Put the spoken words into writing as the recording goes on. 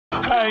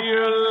How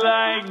you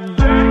like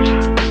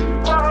that?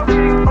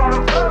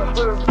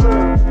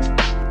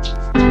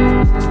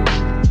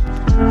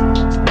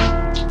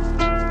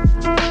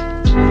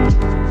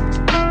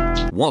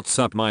 What's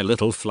up, my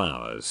little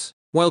flowers?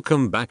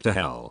 Welcome back to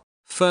hell.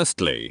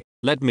 Firstly,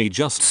 let me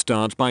just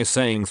start by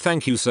saying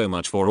thank you so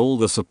much for all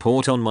the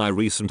support on my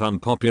recent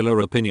unpopular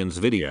opinions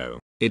video.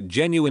 It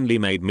genuinely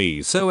made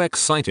me so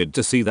excited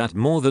to see that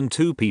more than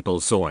 2 people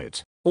saw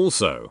it.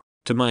 Also,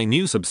 to my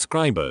new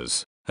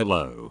subscribers,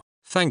 hello.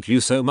 Thank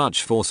you so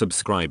much for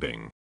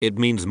subscribing. It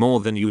means more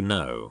than you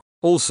know.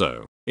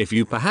 Also, if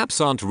you perhaps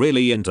aren't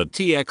really into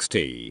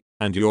TXT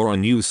and you're a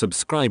new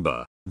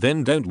subscriber,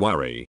 then don't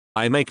worry.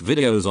 I make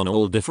videos on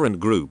all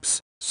different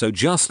groups, so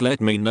just let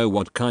me know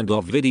what kind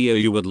of video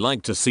you would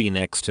like to see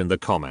next in the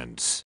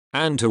comments.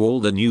 And to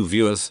all the new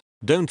viewers,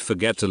 don't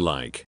forget to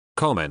like,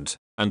 comment,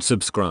 and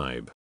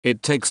subscribe.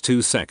 It takes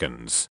 2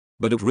 seconds,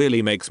 but it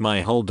really makes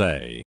my whole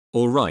day.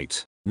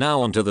 Alright, now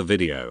onto the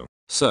video.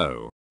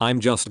 So, I'm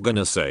just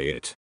gonna say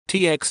it.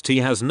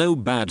 TXT has no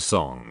bad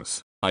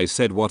songs. I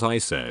said what I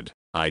said.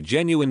 I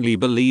genuinely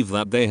believe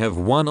that they have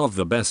one of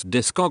the best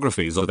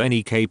discographies of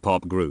any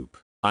K-pop group.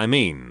 I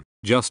mean,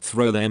 just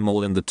throw them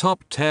all in the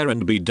top tier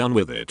and be done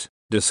with it.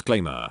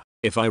 Disclaimer,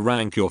 if I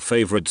rank your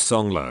favorite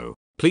song low,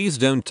 please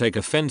don't take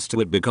offense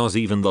to it because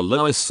even the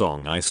lowest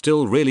song I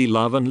still really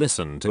love and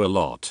listen to a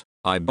lot.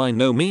 I by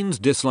no means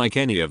dislike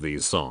any of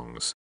these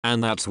songs,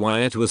 and that's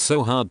why it was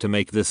so hard to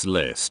make this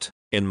list.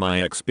 In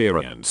my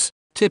experience,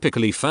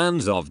 typically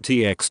fans of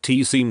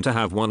TXT seem to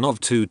have one of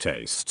 2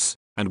 tastes,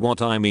 and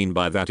what I mean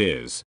by that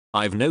is,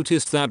 I've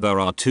noticed that there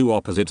are 2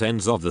 opposite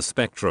ends of the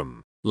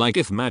spectrum. Like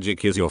if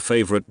Magic is your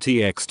favorite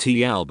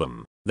TXT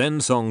album,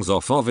 then songs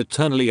off of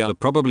Eternally are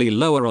probably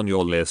lower on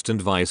your list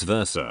and vice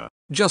versa.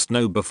 Just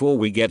know before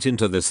we get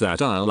into this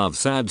that I love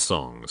sad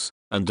songs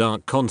and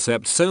dark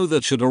concepts, so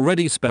that should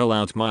already spell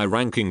out my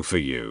ranking for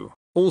you.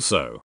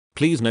 Also,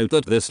 please note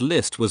that this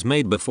list was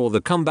made before the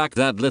comeback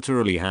that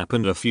literally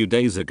happened a few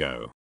days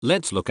ago.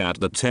 Let's look at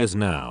the tiers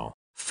now.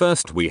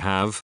 First we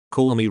have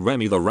Call Me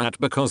Remy the Rat,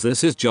 because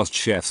this is just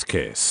chef's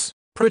kiss.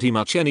 Pretty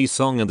much any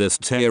song in this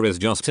tier is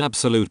just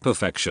absolute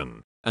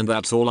perfection, and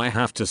that's all I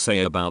have to say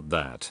about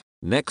that.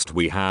 Next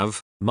we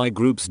have my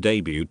group's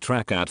debut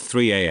track at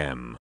 3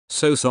 AM.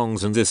 So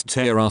songs in this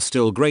tier are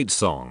still great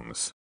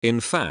songs. In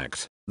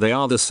fact, they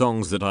are the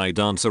songs that I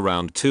dance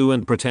around to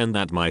and pretend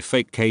that my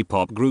fake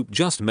K-pop group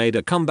just made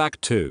a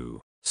comeback to.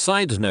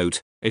 Side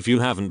note, if you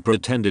haven't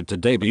pretended to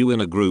debut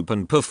in a group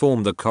and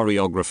perform the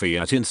choreography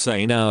at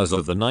insane hours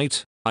of the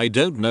night, I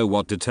don't know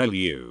what to tell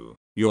you.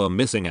 You're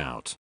missing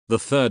out. The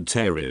third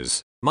tier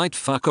is, might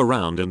fuck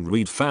around and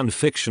read fan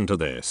fiction to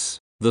this.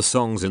 The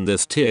songs in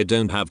this tier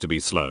don't have to be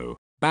slow,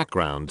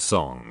 background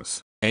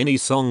songs. Any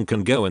song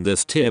can go in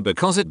this tier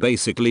because it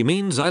basically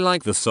means I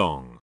like the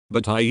song,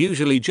 but I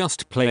usually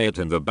just play it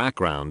in the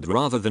background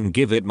rather than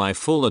give it my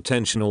full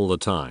attention all the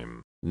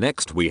time.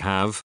 Next we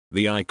have,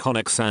 the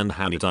iconic sand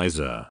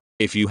sanitizer.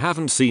 If you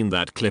haven't seen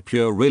that clip,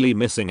 you're really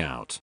missing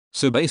out.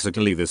 So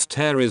basically this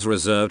tier is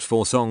reserved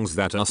for songs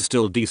that are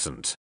still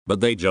decent,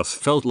 but they just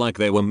felt like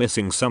they were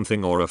missing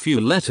something or a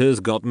few letters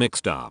got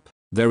mixed up.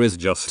 There is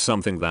just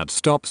something that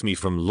stops me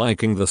from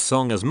liking the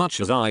song as much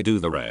as I do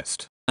the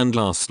rest. And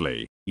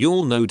lastly,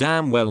 you'll know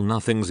damn well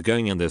nothing's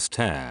going in this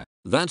tier.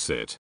 That's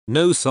it.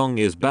 No song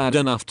is bad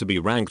enough to be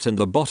ranked in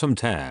the bottom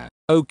tier.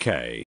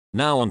 Okay,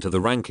 now onto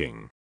the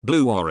ranking.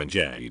 Blue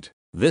Orangeade.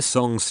 This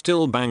song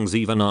still bangs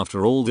even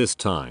after all this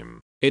time.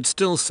 It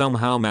still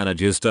somehow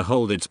manages to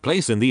hold its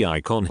place in the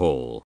icon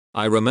hall.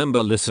 I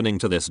remember listening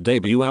to this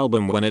debut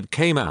album when it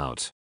came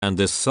out, and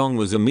this song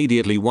was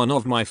immediately one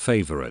of my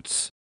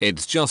favorites.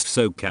 It's just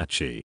so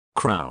catchy.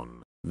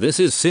 Crown. This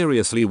is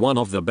seriously one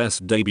of the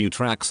best debut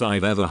tracks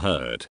I've ever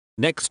heard.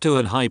 Next to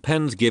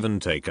Enhypen's Given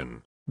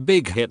Taken,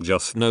 Bighit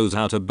just knows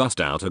how to bust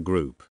out a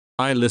group.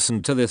 I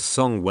listened to this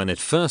song when it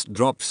first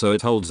dropped, so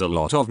it holds a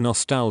lot of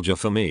nostalgia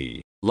for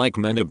me. Like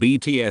many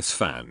BTS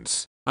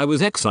fans, I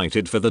was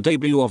excited for the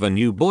debut of a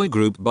new boy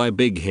group by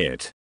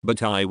Bighit.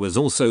 But I was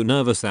also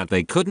nervous that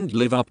they couldn't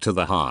live up to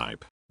the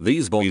hype.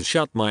 These boys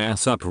shut my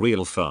ass up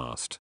real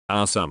fast.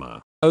 Our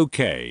Summer.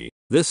 Okay,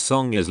 this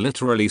song is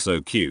literally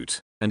so cute,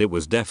 and it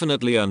was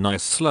definitely a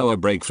nice slower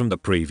break from the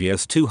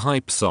previous 2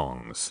 hype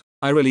songs.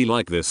 I really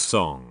like this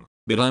song,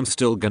 but I'm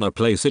still gonna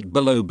place it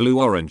below Blue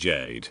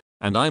Orangeade,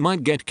 and I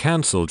might get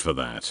cancelled for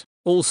that.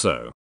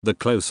 Also, the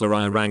closer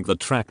I rank the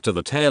track to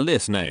the tier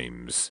list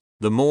names,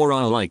 the more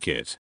I like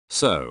it.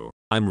 So,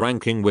 I'm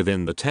ranking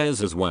within the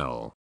tiers as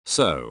well.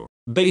 So,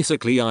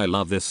 basically I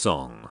love this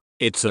song.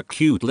 It's a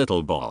cute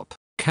little bop.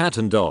 Cat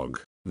and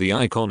dog. The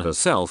icon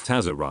herself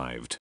has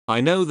arrived.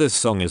 I know this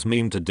song is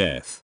meme to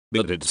death,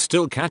 but it's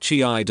still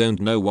catchy. I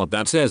don't know what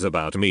that says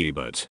about me,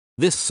 but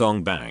this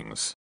song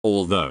bangs.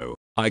 Although,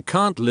 I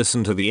can't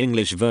listen to the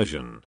English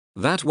version.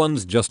 That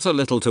one's just a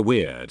little too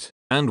weird.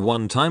 And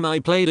one time I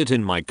played it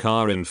in my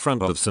car in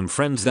front of some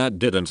friends that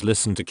didn't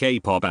listen to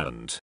K-pop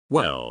and,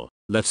 well,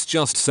 let's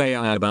just say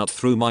I about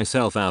threw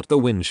myself out the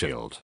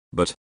windshield.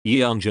 But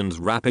yeonjun's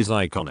rap is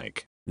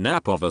iconic.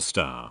 Nap of a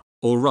star.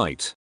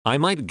 Alright, I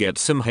might get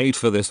some hate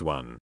for this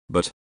one,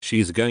 but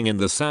she's going in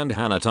the sand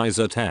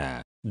sanitizer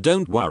tear.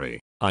 Don't worry,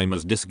 I'm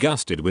as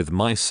disgusted with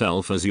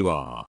myself as you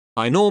are.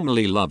 I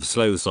normally love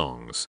slow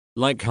songs,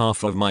 like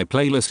half of my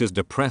playlist is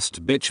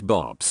depressed bitch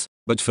bops,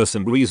 but for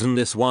some reason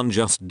this one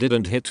just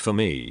didn't hit for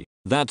me.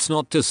 That's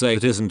not to say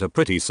it isn't a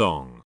pretty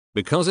song,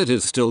 because it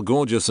is still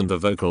gorgeous and the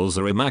vocals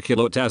are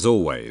immaculate as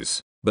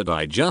always, but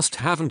I just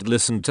haven't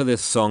listened to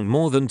this song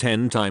more than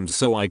 10 times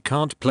so I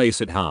can't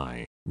place it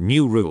high.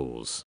 New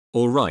rules.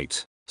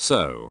 Alright,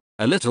 so,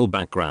 a little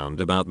background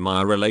about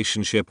my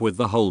relationship with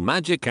the whole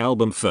Magic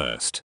album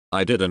first.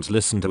 I didn't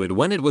listen to it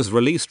when it was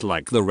released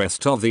like the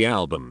rest of the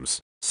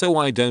albums, so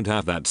I don't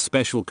have that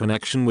special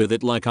connection with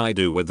it like I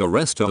do with the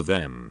rest of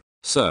them.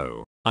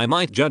 So, I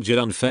might judge it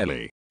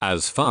unfairly.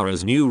 As far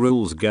as New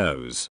Rules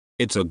goes,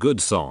 it's a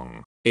good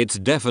song. It's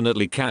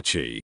definitely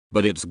catchy,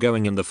 but it's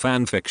going in the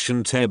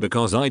fanfiction tier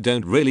because I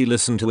don't really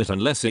listen to it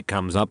unless it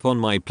comes up on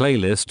my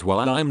playlist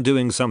while I'm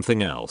doing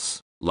something else.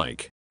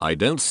 Like, I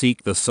don't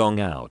seek the song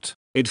out.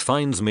 It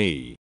finds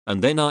me,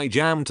 and then I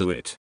jam to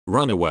it.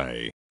 Run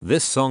away.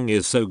 This song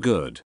is so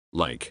good.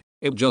 Like,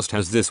 it just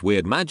has this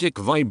weird magic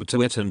vibe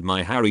to it and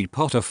my Harry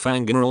Potter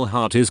fangirl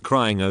heart is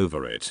crying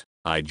over it.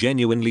 I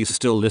genuinely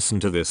still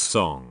listen to this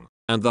song.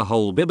 And the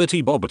whole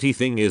bibbity bobbity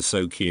thing is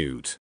so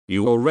cute.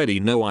 You already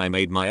know I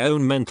made my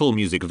own mental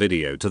music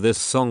video to this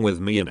song with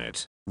me in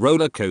it.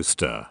 Roller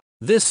coaster.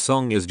 This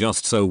song is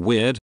just so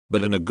weird,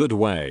 but in a good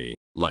way.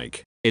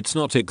 Like, it's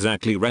not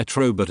exactly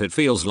retro but it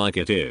feels like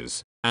it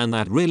is. And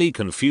that really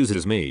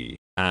confuses me.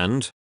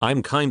 And,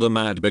 I'm kinda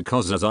mad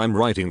because as I'm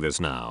writing this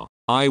now,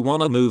 I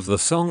wanna move the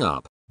song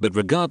up, but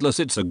regardless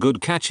it's a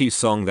good catchy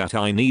song that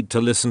I need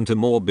to listen to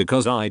more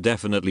because I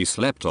definitely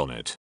slept on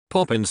it.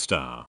 Poppin'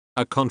 star.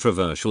 A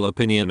controversial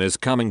opinion is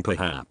coming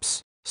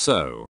perhaps.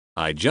 So,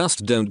 I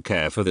just don't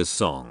care for this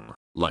song.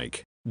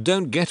 Like,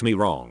 don't get me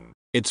wrong,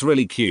 it's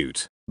really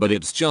cute, but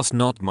it's just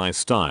not my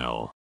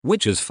style,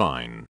 which is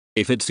fine.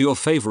 If it's your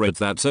favorite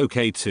that's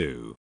okay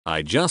too.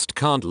 I just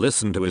can't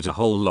listen to it a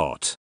whole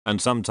lot,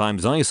 and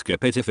sometimes I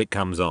skip it if it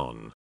comes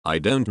on. I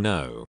don't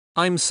know.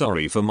 I'm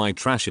sorry for my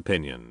trash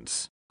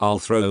opinions. I'll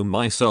throw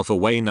myself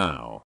away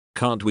now.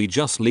 Can't we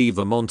just leave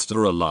the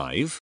monster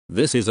alive?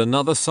 This is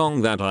another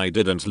song that I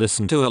didn't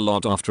listen to a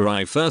lot after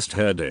I first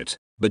heard it,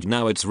 but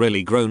now it's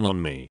really grown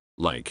on me.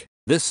 Like,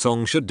 this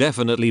song should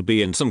definitely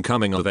be in some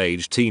coming of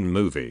age teen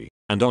movie,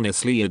 and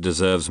honestly it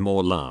deserves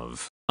more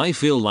love. I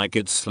feel like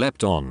it's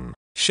slept on.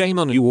 Shame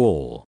on you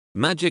all.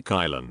 Magic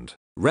Island.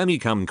 Remy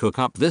come cook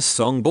up this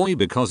song boy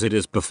because it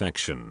is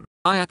perfection.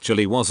 I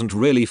actually wasn't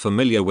really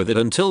familiar with it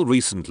until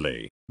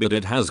recently, but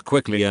it has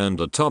quickly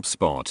earned a top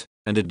spot,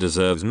 and it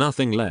deserves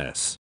nothing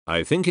less.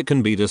 I think it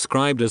can be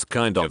described as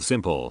kind of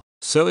simple,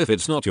 so if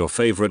it's not your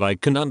favorite I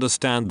can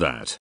understand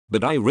that,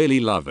 but I really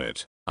love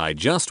it. I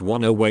just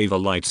wanna wave a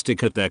light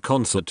stick at their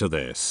concert to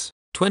this.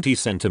 20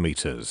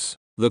 centimeters.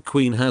 The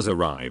queen has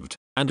arrived,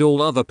 and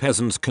all other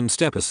peasants can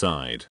step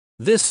aside.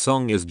 This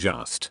song is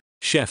just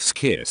chef's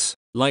kiss.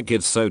 Like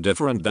it's so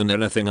different than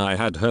anything I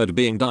had heard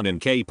being done in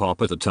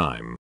K-pop at the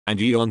time, and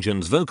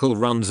yeonjun's vocal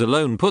runs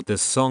alone put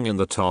this song in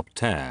the top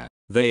tier.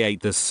 They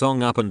ate this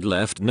song up and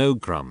left no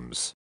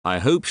crumbs. I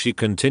hope she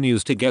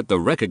continues to get the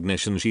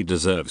recognition she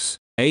deserves.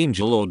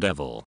 Angel or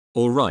devil.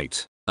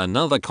 Alright,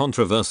 another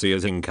controversy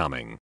is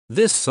incoming.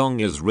 This song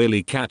is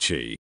really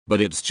catchy,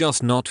 but it's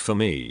just not for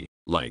me.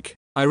 Like,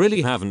 I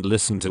really haven't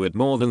listened to it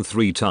more than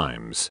 3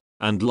 times,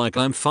 and like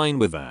I'm fine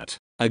with that.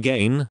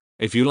 Again,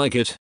 if you like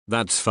it,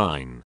 that's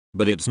fine.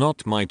 But it's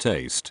not my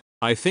taste.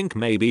 I think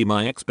maybe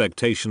my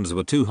expectations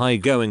were too high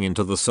going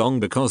into the song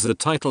because the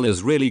title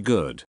is really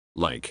good.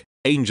 Like,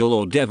 Angel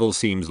or Devil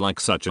seems like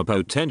such a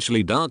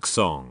potentially dark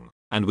song,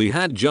 and we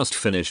had just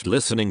finished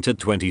listening to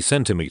 20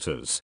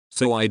 centimeters,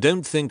 so I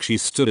don't think she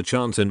stood a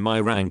chance in my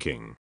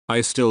ranking.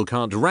 I still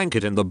can't rank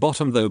it in the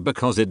bottom though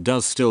because it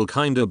does still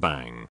kinda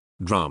bang.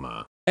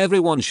 Drama.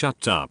 Everyone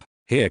shut up.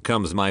 Here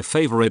comes my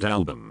favorite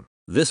album.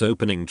 This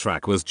opening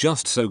track was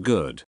just so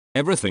good.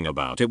 Everything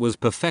about it was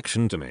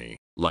perfection to me.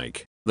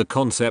 Like, the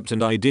concept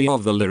and idea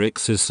of the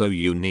lyrics is so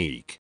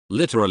unique.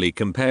 Literally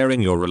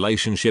comparing your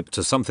relationship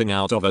to something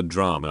out of a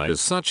drama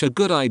is such a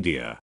good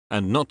idea,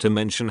 and not to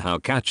mention how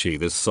catchy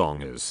this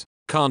song is.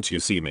 Can't You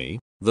See Me?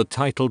 The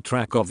title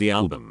track of the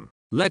album.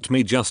 Let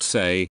me just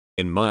say,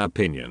 in my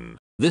opinion,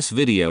 this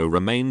video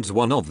remains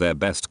one of their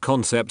best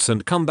concepts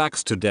and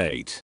comebacks to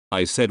date.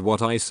 I said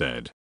what I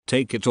said.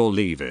 Take it or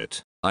leave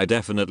it. I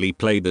definitely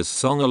play this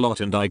song a lot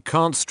and I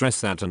can't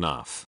stress that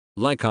enough.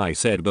 Like I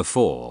said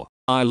before,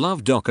 I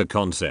love Docker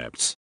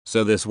concepts,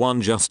 so this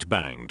one just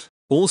banged.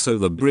 Also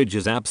the bridge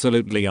is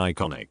absolutely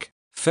iconic.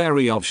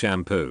 Fairy of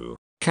Shampoo.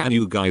 Can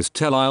you guys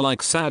tell I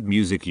like sad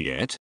music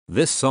yet?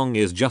 This song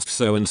is just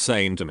so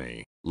insane to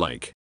me.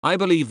 Like, I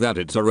believe that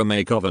it's a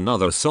remake of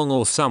another song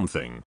or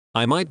something.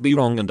 I might be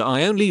wrong and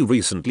I only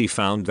recently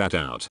found that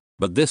out,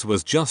 but this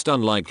was just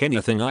unlike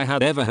anything I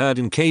had ever heard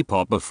in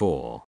K-pop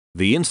before.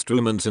 The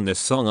instruments in this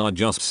song are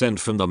just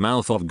sent from the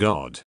mouth of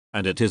God.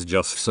 And it is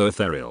just so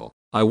ethereal.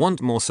 I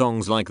want more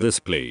songs like this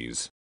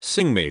please.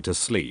 Sing Me to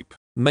Sleep.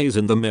 Maze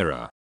in the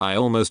Mirror. I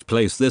almost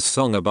placed this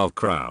song above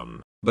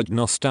Crown, but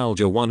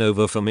Nostalgia won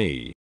over for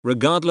me.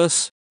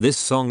 Regardless, this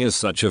song is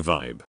such a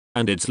vibe,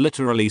 and it's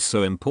literally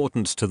so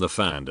important to the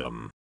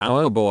fandom.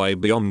 Our boy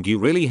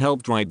beomgyu really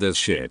helped write this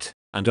shit,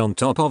 and on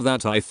top of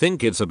that I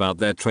think it's about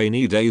their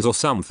trainee days or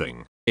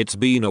something. It's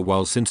been a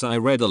while since I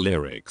read the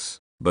lyrics,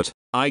 but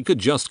I could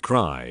just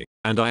cry,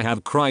 and I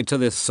have cried to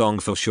this song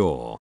for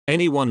sure.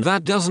 Anyone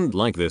that doesn't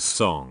like this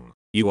song,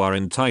 you are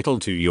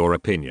entitled to your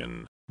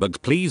opinion,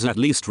 but please at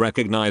least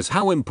recognize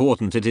how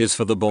important it is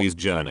for the boy's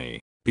journey.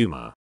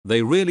 Puma.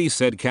 They really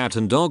said cat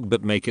and dog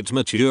but make it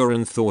mature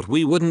and thought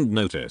we wouldn't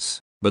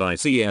notice, but I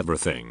see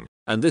everything,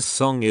 and this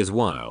song is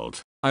wild.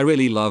 I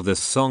really love this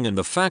song, and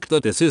the fact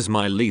that this is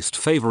my least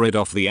favorite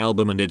off the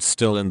album and it's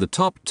still in the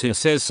top tier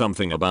says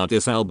something about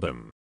this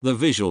album. The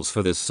visuals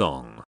for this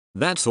song.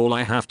 That's all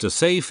I have to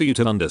say for you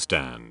to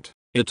understand.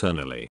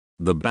 Eternally,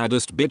 the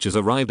baddest bitches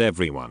arrived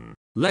everyone.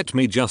 Let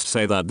me just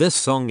say that this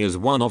song is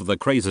one of the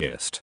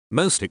craziest,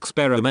 most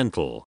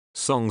experimental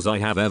songs I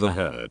have ever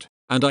heard,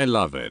 and I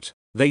love it.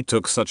 They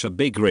took such a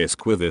big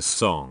risk with this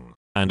song,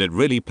 and it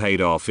really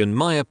paid off in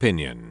my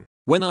opinion.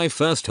 When I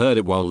first heard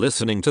it while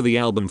listening to the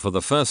album for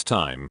the first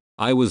time,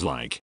 I was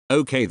like,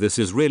 okay, this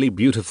is really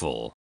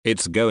beautiful.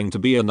 It's going to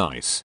be a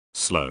nice,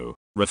 slow,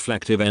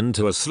 reflective end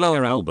to a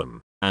slower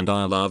album, and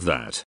I love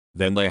that.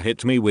 Then they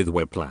hit me with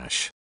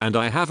Whiplash, and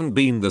I haven't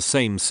been the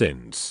same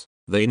since.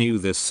 They knew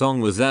this song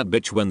was that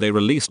bitch when they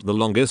released the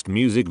longest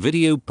music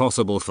video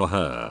possible for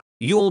her.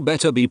 You'll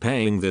better be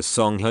paying this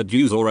song her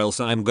dues or else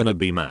I'm gonna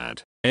be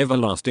mad.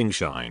 Everlasting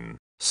Shine.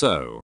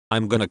 So,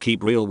 I'm gonna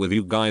keep real with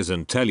you guys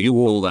and tell you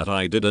all that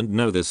I didn't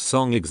know this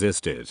song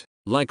existed.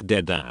 Like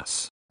dead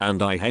ass.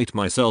 And I hate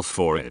myself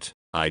for it.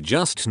 I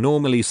just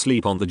normally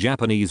sleep on the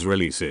Japanese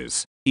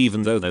releases,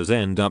 even though those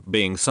end up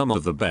being some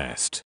of the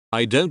best.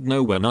 I don't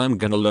know when I'm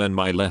gonna learn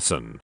my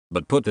lesson,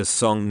 but put this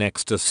song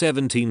next to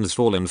 17's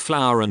Fallen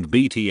Flower and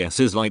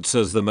BTS's Lights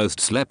as the most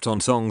slept on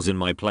songs in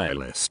my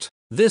playlist.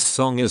 This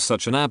song is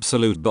such an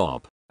absolute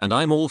bop, and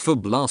I'm all for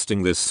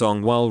blasting this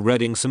song while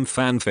reading some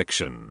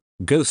fanfiction.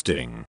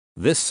 Ghosting.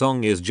 This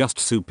song is just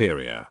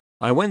superior.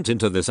 I went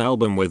into this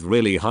album with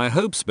really high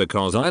hopes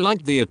because I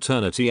liked the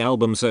Eternity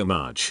album so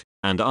much,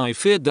 and I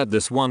feared that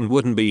this one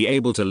wouldn't be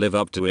able to live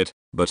up to it,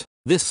 but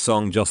this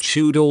song just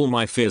shooed all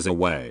my fears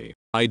away.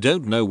 I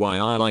don't know why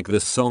I like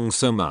this song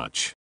so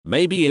much.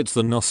 Maybe it's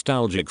the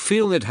nostalgic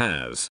feel it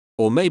has,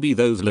 or maybe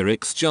those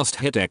lyrics just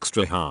hit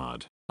extra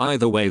hard.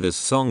 Either way, this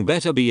song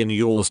better be in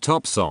yours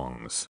top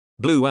songs.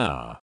 Blue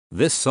Hour.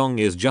 This song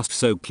is just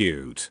so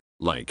cute.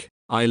 Like,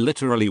 I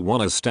literally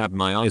wanna stab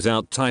my eyes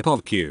out type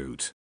of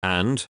cute.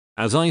 And,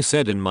 as I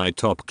said in my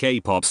top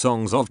K-pop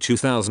songs of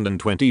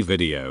 2020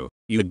 video,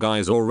 you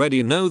guys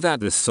already know that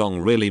this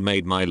song really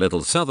made my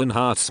little southern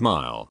heart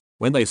smile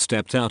when they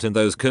stepped out in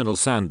those Colonel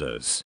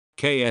Sanders,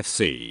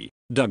 KFC,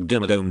 Doug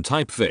Dimmadome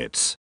type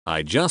fits.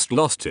 I just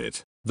lost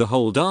it. The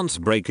whole dance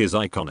break is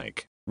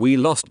iconic. We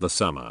lost the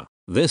summer.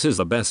 This is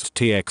the best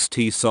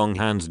TXT song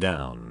hands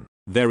down.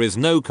 There is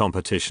no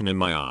competition in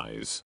my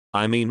eyes.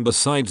 I mean,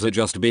 besides it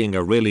just being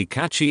a really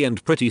catchy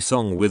and pretty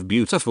song with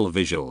beautiful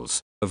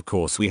visuals, of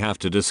course we have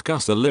to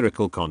discuss the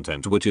lyrical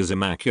content, which is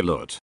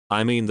immaculate.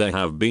 I mean, there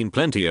have been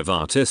plenty of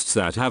artists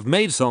that have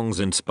made songs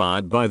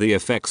inspired by the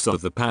effects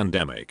of the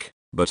pandemic,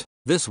 but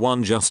this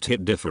one just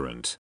hit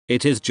different.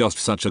 It is just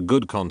such a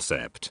good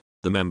concept.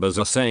 The members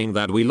are saying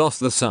that we lost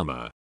the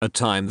summer, a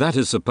time that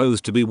is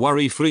supposed to be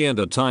worry-free and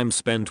a time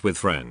spent with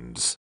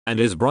friends, and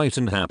is bright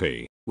and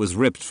happy, was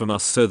ripped from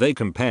us, so they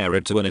compare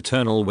it to an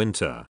eternal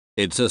winter.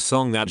 It's a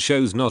song that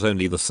shows not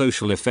only the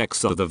social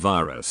effects of the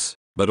virus,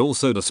 but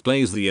also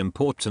displays the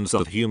importance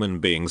of human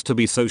beings to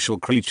be social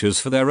creatures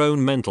for their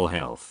own mental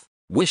health.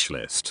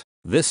 Wishlist.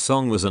 This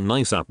song was a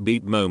nice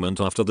upbeat moment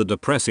after the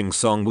depressing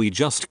song we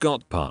just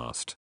got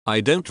past.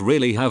 I don't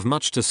really have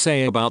much to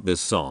say about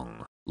this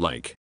song.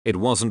 Like, it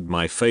wasn't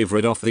my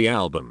favorite off the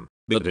album,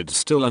 but it's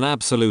still an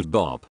absolute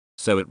bop,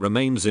 so it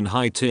remains in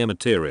high tier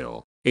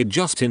material. It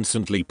just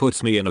instantly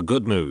puts me in a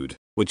good mood,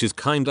 which is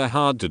kinda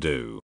hard to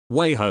do.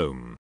 Way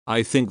Home.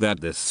 I think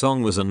that this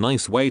song was a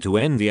nice way to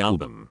end the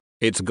album.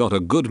 It's got a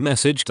good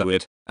message to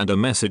it, and a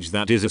message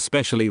that is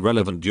especially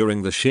relevant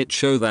during the shit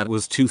show that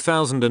was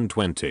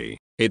 2020.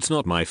 It's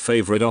not my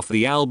favorite off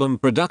the album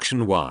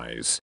production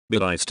wise,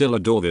 but I still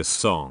adore this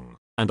song,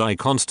 and I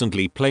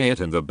constantly play it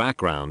in the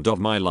background of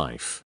my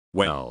life.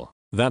 Well,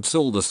 that's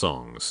all the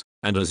songs,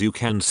 and as you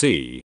can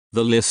see,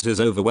 the list is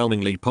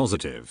overwhelmingly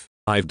positive.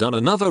 I've done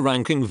another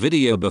ranking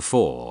video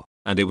before,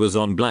 and it was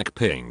on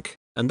Blackpink,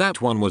 and that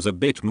one was a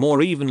bit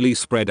more evenly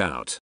spread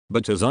out.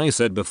 But as I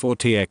said before,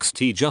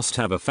 TXT just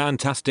have a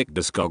fantastic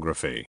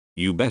discography.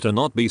 You better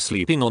not be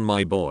sleeping on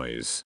my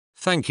boys.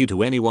 Thank you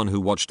to anyone who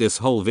watched this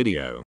whole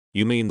video.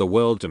 You mean the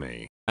world to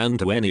me. And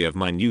to any of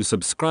my new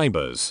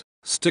subscribers,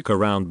 stick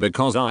around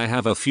because I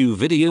have a few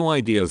video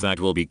ideas that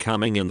will be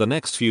coming in the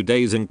next few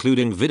days,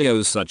 including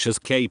videos such as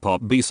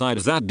K-pop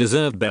B-sides that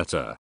deserve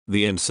better,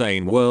 the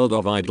insane world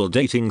of idol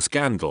dating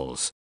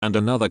scandals, and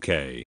another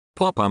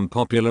K-pop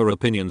unpopular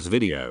opinions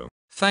video.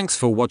 Thanks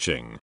for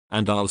watching,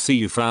 and I'll see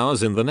you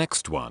flowers in the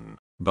next one.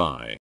 Bye.